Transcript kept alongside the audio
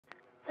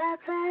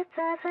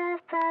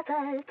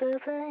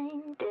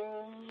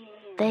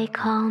They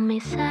call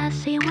me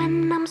sassy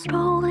when I'm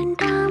strolling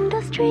down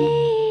the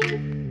street.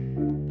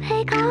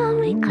 They call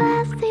me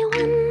classy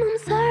when I'm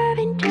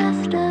serving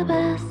just the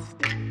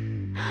best.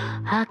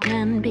 I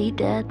can be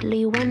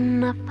deadly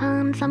when I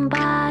find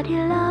somebody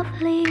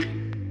lovely.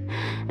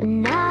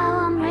 And now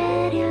I'm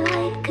ready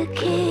like a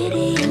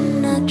kitty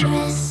in a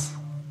dress.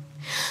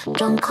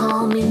 Don't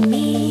call me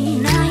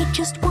mean, I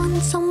just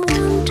want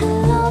someone to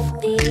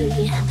love me.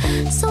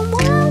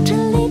 Someone to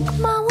lick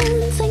my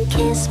wounds and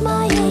kiss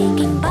my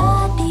aching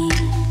body.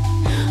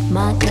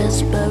 My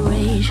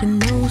desperation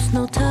knows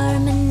no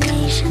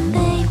termination,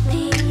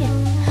 baby.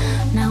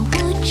 Now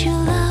would you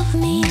love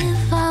me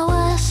if I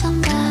were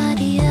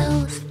somebody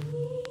else?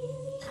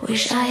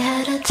 Wish I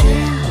had a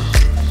tail.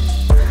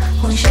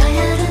 Wish I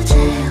had a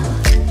tail.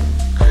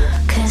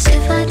 'Cause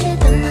if I did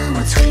then I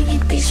would swing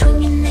it, be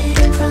swinging it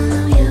in front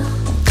of you.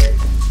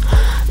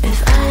 If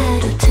I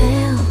had a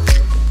tail.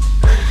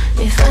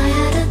 If I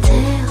had a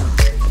tail.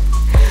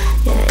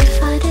 Yeah, if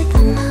I did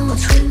then I would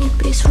swing it,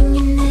 be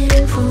swinging it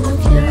in front of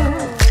you.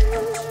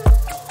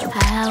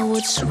 I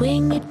would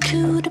swing it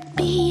to the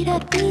beat,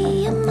 I'd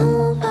be a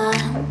mover.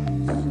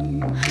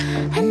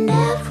 And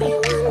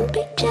everyone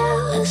be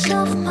jealous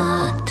of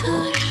my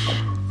touch.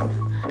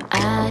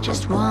 I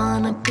just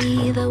wanna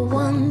be the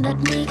one that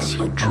makes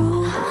you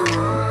true.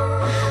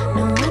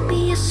 No, I'd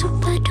be a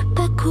super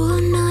duper cool,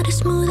 not a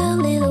smoother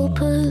little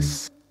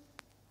puss.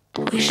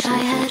 Wish I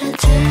had a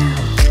tail.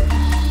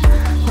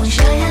 Wish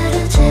I had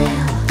a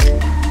tail.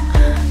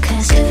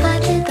 'Cause if I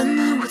did then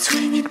I would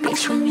swing it, be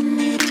swinging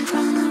it in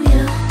front of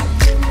you.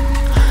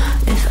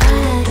 If I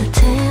had a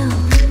tail.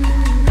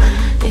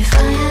 If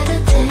I had a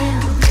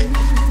tail.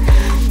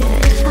 Yeah,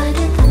 if I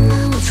did then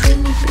I would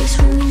swing it, be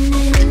swinging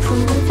it in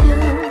front of you.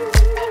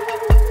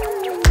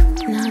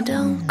 Now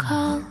don't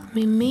call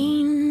me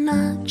mean,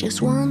 I just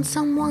want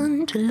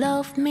someone to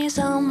love me,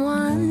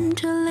 someone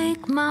to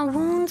lick my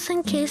wounds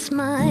and kiss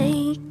my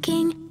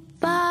aching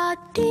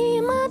body.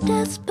 My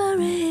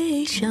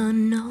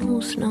desperation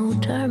knows no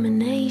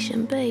termination,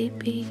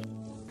 baby.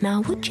 Now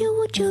would you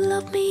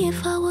love me if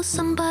I was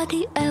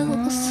somebody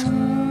else?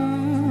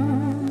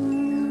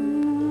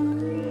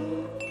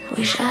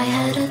 Wish I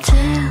had a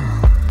tail.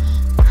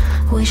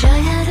 Wish I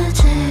had a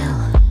tail.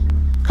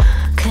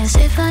 'Cause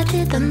if I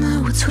did then I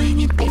would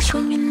swing it, be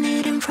swinging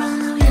it in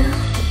front of